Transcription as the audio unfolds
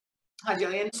Hi,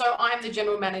 Gillian. So I'm the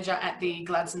General Manager at the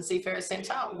Gladstone Seafarers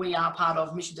Centre. We are part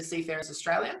of Mission to Seafarers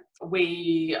Australia.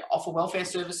 We offer welfare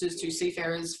services to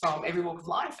seafarers from every walk of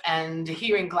life. And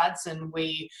here in Gladstone,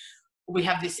 we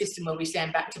have this system where we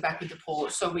stand back to back with the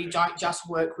port. So we don't just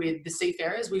work with the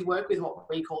seafarers, we work with what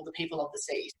we call the people of the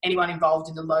sea. Anyone involved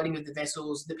in the loading of the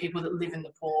vessels, the people that live in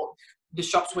the port, the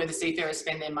shops where the seafarers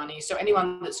spend their money. So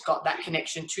anyone that's got that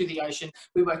connection to the ocean,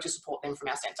 we work to support them from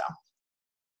our centre.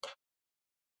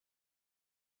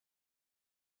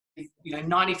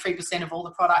 93% of all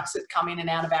the products that come in and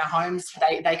out of our homes,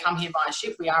 they come here via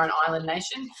ship. We are an island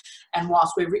nation, and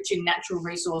whilst we're rich in natural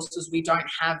resources, we don't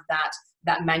have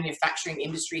that manufacturing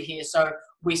industry here. So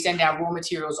we send our raw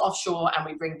materials offshore and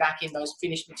we bring back in those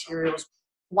finished materials.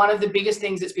 One of the biggest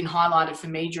things that's been highlighted for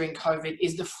me during COVID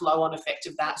is the flow-on effect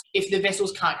of that. If the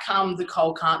vessels can't come, the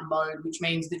coal can't load, which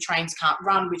means the trains can't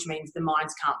run, which means the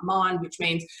mines can't mine, which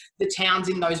means the towns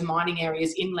in those mining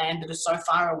areas inland that are so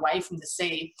far away from the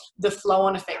sea, the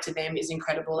flow-on effect to them is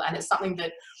incredible. And it's something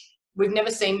that we've never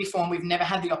seen before, and we've never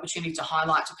had the opportunity to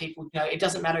highlight to people. It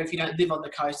doesn't matter if you don't live on the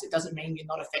coast. It doesn't mean you're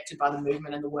not affected by the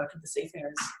movement and the work of the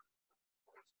seafarers.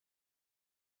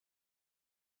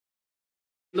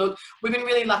 Look, we've been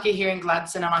really lucky here in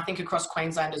Gladstone, and I think across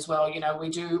Queensland as well. We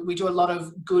do a lot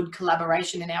of good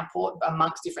collaboration in our port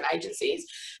amongst different agencies.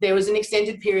 There was an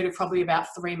extended period of probably about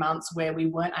 3 months where we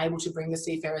weren't able to bring the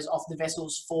seafarers off the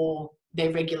vessels for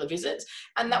their regular visits,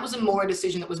 and that was a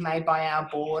decision that was made by our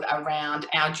board around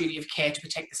our duty of care to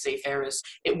protect the seafarers.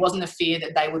 It wasn't a fear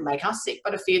that they would make us sick,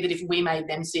 but a fear that if we made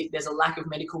them sick, there's a lack of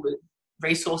medical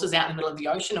resources out in the middle of the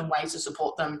ocean and ways to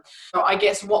support them. So I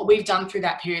guess what we've done through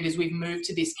that period is we've moved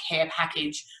to this care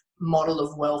package model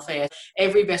of welfare.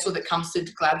 Every vessel that comes to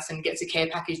Gladstone gets a care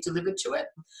package delivered to it.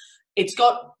 It's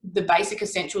got the basic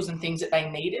essentials and things that they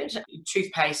needed: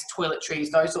 toothpaste, toiletries,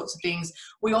 those sorts of things.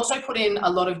 We also put in a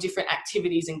lot of different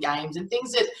activities and games and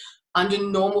things that under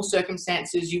normal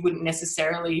circumstances you wouldn't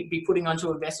necessarily be putting onto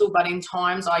a vessel, but in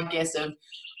times, I guess,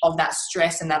 of that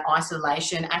stress and that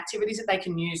isolation, activities that they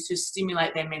can use to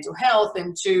stimulate their mental health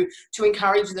and to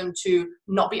encourage them to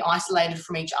not be isolated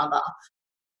from each other.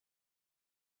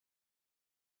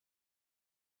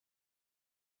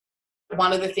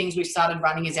 One of the things we've started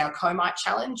running is our Comite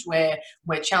challenge, where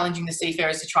we're challenging the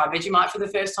seafarers to try Vegemite for the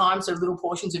first time. So little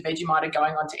portions of Vegemite are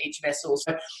going onto each vessel.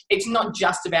 So it's not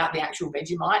just about the actual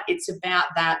Vegemite, it's about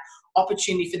that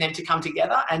opportunity for them to come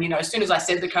together. And as soon as I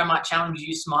said the Comite challenge,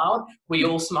 you smiled. We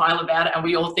all smile about it, and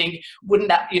we all think, wouldn't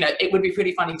that, it would be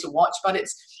pretty funny to watch. But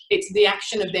it's the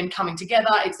action of them coming together.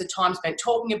 It's the time spent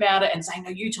talking about it and saying, no,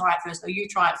 you try it first, no, you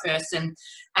try it first. And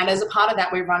as a part of that,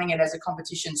 we're running it as a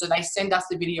competition. So they send us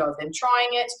the video of them trying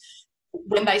it.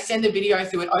 When they send the video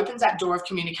through, it opens that door of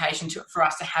communication for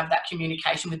us to have that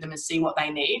communication with them and see what they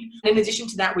need. And in addition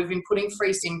to that, we've been putting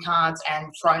free SIM cards and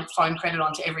phone credit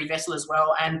onto every vessel as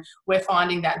well. And we're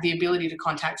finding that the ability to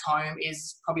contact home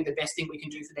is probably the best thing we can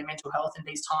do for their mental health in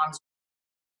these times.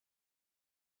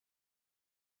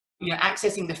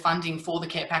 Accessing the funding for the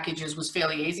care packages was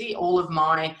fairly easy. All of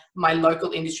my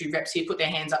local industry reps here put their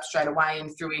hands up straight away and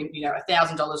threw in,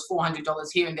 $1,000, $400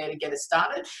 here and there to get us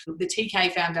started. The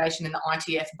TK Foundation and the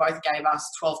ITF both gave us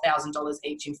 $12,000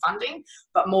 each in funding,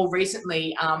 but more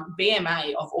recently,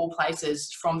 BMA, of all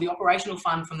places, from the operational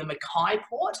fund from the Mackay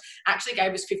port, actually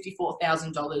gave us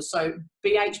 $54,000. So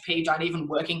BHP don't even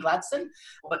work in Gladstone,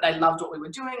 but they loved what we were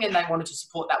doing and they wanted to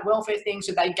support that welfare thing.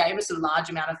 So they gave us a large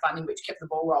amount of funding, which kept the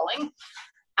ball rolling.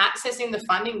 Accessing the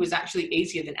funding was actually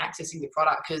easier than accessing the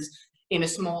product, because in a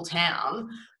small town,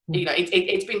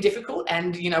 it's been difficult.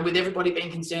 And, with everybody being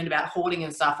concerned about hoarding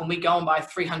and stuff, when we go and buy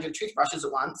 300 toothbrushes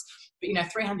at once,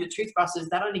 but 300 toothbrushes,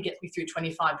 that only gets me through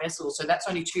 25 vessels. So that's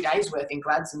only 2 days worth in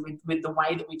Gladstone with the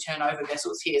way that we turn over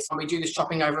vessels here. So we do the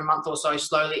shopping over a month or so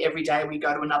slowly. Every day we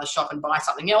go to another shop and buy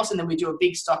something else. And then we do a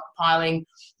big stockpiling.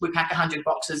 We pack 100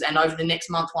 boxes. And over the next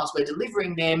month, whilst we're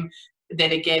delivering them,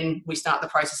 then again, we start the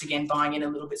process again, buying in a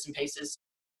little bits and pieces.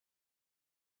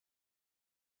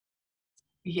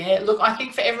 Yeah, look, I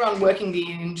think for everyone working the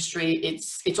industry,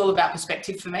 it's all about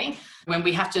perspective for me. When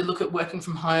we have to look at working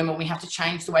from home, and we have to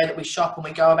change the way that we shop and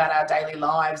we go about our daily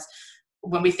lives,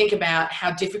 when we think about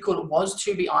how difficult it was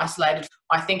to be isolated,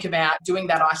 I think about doing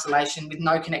that isolation with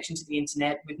no connection to the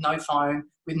internet, with no phone,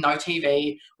 with no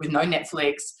TV, with no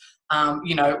Netflix,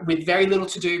 with very little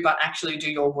to do, but actually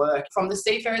do your work. From the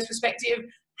seafarer's perspective,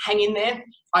 hang in there.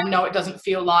 I know it doesn't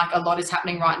feel like a lot is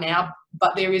happening right now,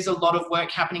 but there is a lot of work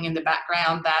happening in the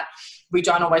background that we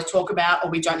don't always talk about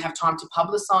or we don't have time to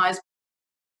publicise.